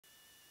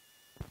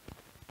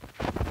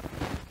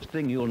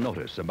thing you'll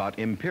notice about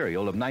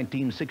Imperial of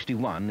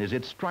 1961 is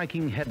its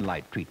striking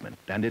headlight treatment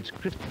and its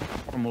crisp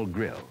formal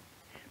grille.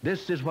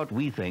 This is what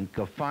we think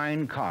a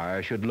fine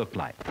car should look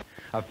like,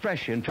 a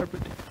fresh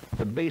interpretation of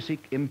the basic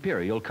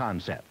Imperial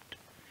concept.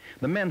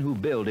 The men who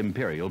build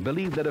Imperial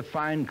believe that a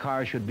fine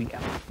car should be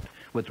elegant,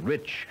 with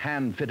rich,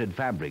 hand-fitted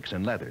fabrics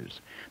and leathers,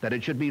 that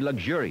it should be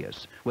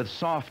luxurious, with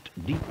soft,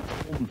 deep,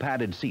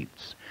 foam-padded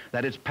seats,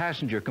 that its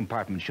passenger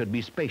compartment should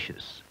be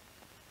spacious,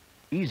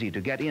 easy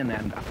to get in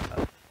and out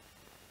of,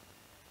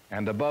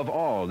 and above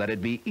all, that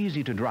it be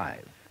easy to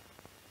drive.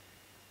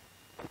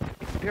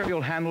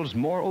 Imperial handles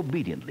more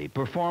obediently,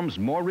 performs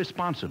more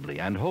responsibly,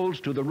 and holds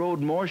to the road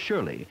more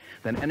surely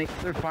than any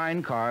other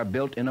fine car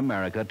built in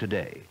America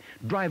today.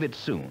 Drive it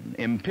soon.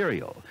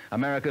 Imperial,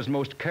 America's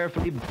most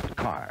carefully built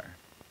car.